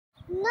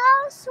No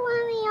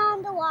swimming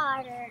on the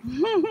water.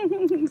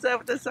 Is that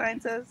what the sign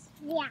says?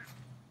 Yeah.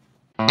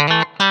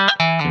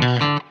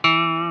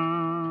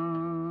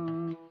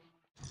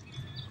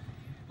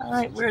 All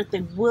right, we're at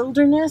the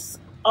Wilderness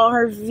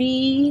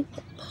RV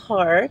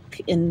Park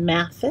in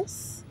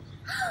Mathis.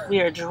 We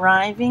are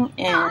driving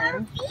in.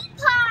 RV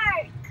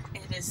park.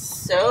 It is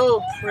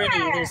so pretty.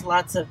 There's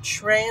lots of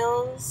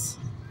trails,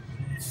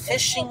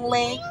 fishing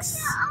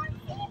lakes,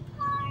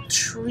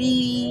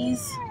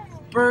 trees,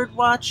 bird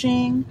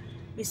watching.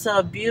 We saw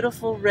a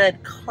beautiful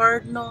red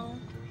cardinal.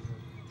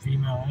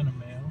 Female and a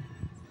male.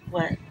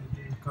 What? A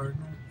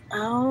cardinal.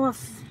 Oh,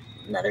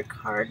 another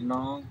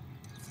cardinal.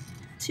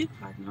 2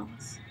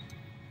 cardinals.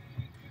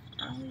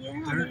 Oh,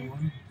 yeah. Third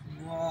one.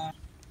 Wow.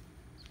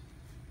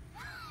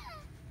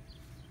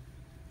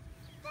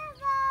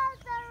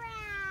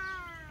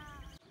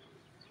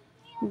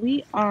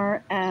 We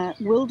are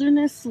at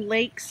Wilderness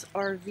Lakes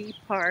RV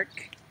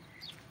Park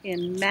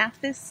in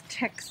Mathis,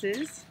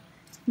 Texas,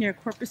 near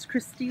Corpus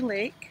Christi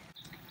Lake.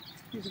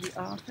 Here's the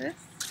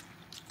office.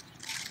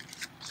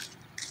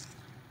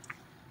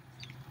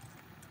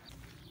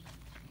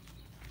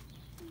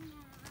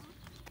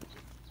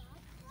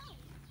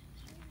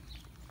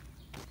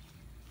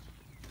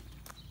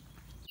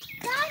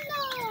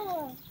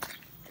 Donald!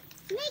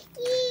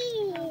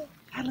 Mickey!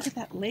 God, look at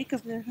that lake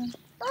up there, huh?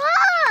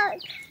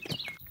 Look!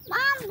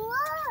 Mom, look!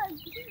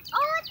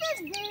 All the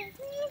Disney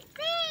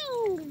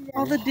things!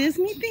 All the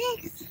Disney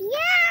things? Yeah,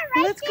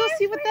 right. Let's go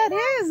see what that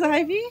is,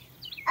 Ivy.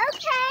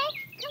 Okay,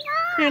 come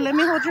on. Here, let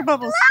me hold your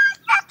bubbles.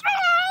 Look,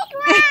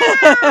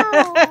 the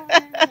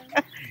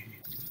playground!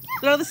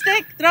 Throw the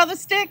stick! Throw the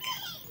stick!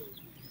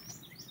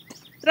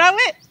 Throw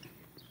it!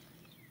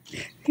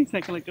 He's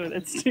not gonna let go of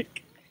that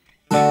stick.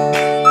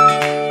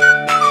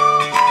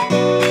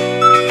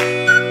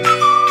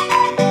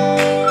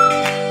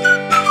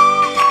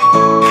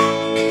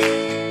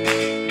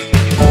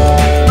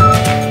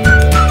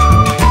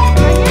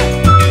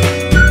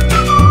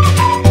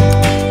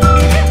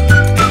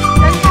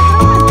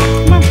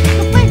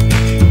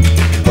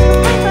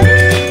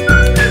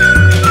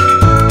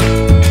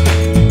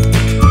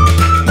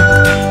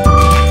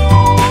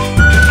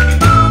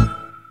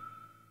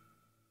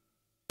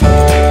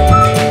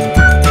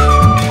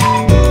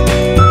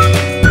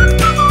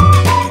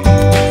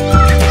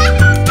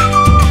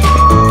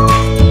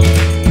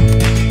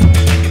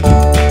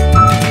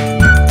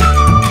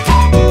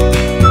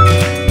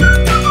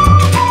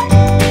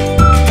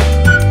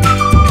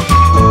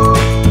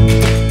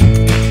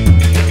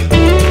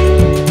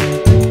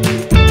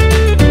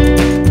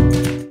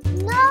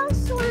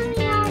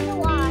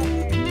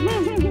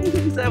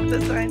 Is that what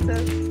the sign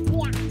says?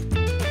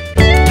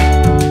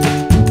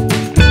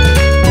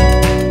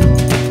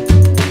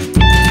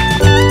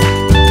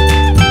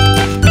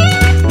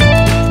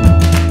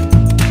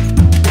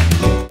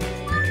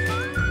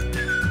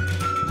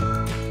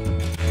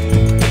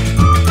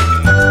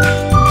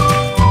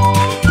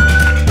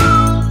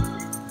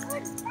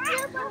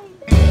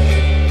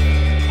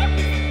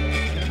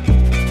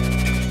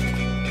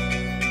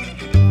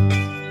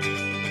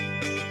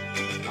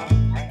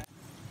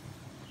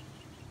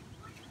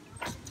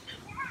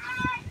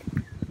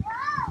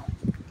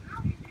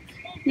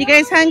 You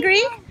guys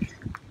hungry?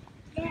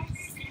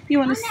 Yes. You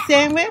want a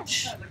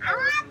sandwich? I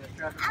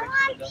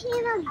want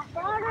peanut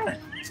butter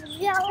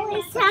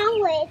jelly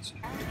sandwich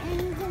in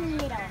the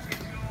middle.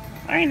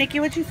 All right, Nikki,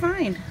 what'd you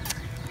find?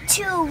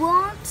 2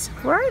 wounds.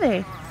 Where are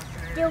they?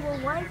 They were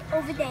right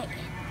over there.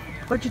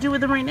 What'd you do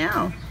with them right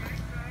now?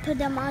 Put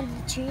them on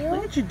the tree.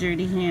 Look at your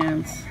dirty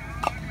hands.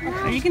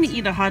 Are you gonna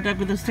eat a hot dog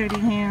with those dirty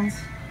hands?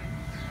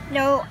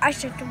 No, I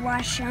should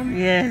wash them.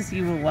 Yes,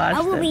 you will wash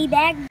I will them. be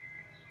back.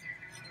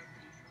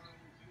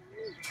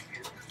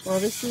 Well,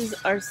 this is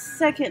our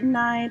second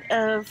night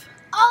of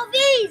All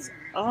these!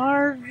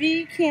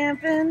 RV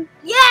camping.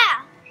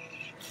 Yeah!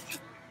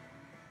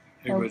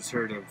 Everybody's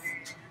heard of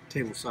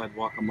tableside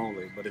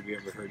guacamole, but have you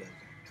ever heard of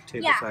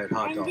tableside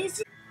hot dog?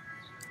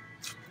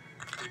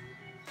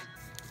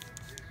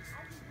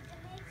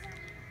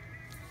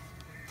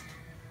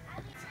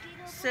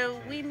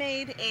 So we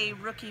made a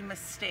rookie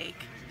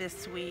mistake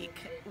this week.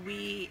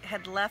 We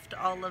had left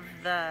all of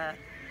the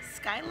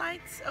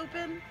skylights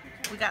open.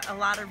 We got a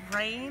lot of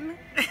rain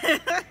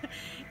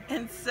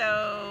and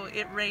so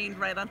it rained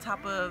right on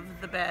top of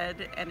the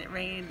bed and it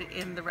rained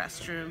in the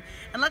restroom.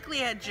 And luckily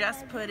I had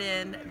just put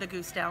in the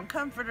goose down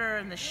comforter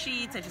and the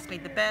sheets. I just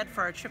made the bed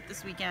for our trip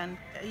this weekend.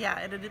 Yeah,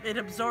 it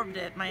absorbed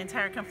it. My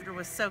entire comforter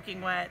was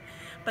soaking wet,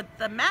 but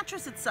the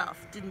mattress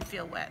itself didn't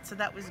feel wet, so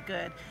that was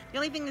good. The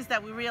only thing is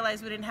that we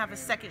realized we didn't have a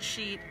second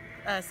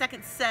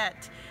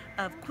set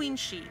of queen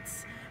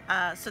sheets.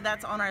 So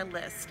that's on our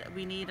list.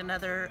 We need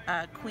another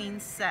queen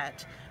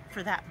set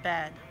for that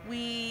bed.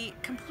 We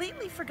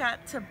completely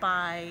forgot to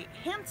buy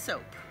hand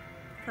soap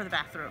for the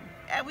bathroom,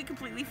 and we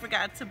completely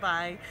forgot to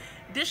buy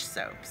dish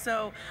soap.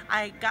 So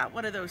I got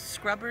one of those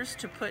scrubbers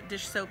to put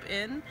dish soap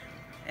in,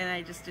 and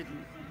I just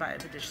didn't buy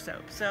the dish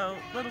soap. So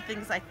little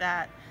things like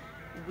that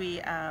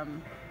we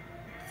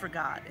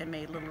forgot and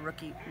made little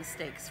rookie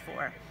mistakes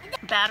for.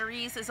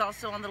 Batteries is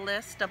also on the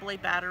list, AA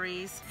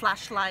batteries,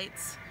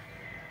 flashlights.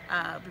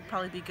 Would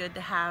probably be good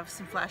to have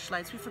some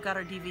flashlights. We forgot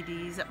our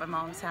DVDs at my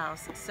mom's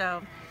house.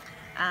 So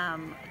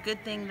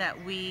good thing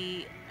that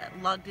we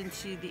logged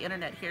into the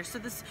internet here. So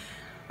this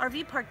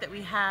RV park that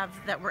we have,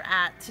 that we're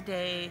at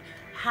today,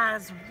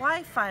 has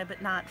Wi-Fi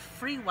but not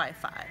free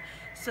Wi-Fi.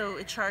 So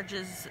it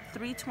charges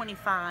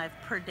 $3.25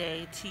 per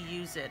day to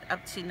use it,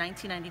 up to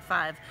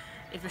 $19.95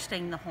 if you're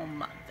staying the whole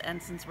month.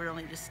 And since we're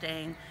only just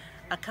staying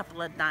a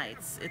couple of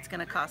nights, it's going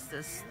to cost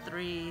us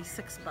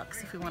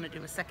 $6 if we want to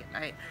do a second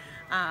night.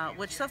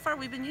 Which so far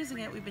we've been using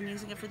it. We've been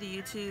using it for the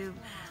YouTube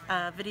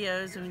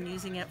videos. We've been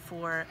using it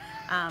for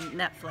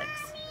Netflix.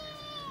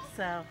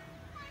 So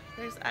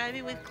there's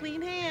Ivy with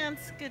clean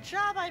hands. Good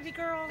job, Ivy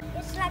girl.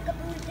 It's like a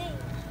blue thing.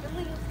 And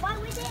when you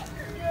fight with it,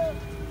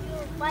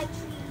 you'll fight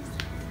trees.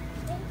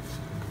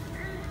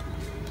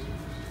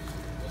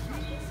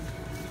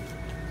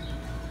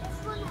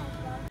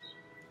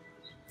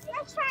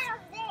 Let's try it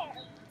over there.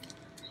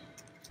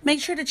 Make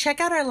sure to check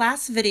out our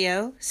last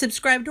video,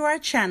 subscribe to our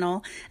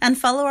channel, and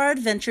follow our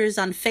adventures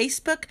on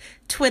Facebook,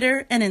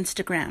 Twitter, and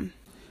Instagram.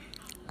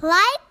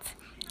 Lights,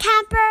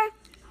 camper,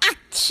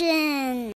 action!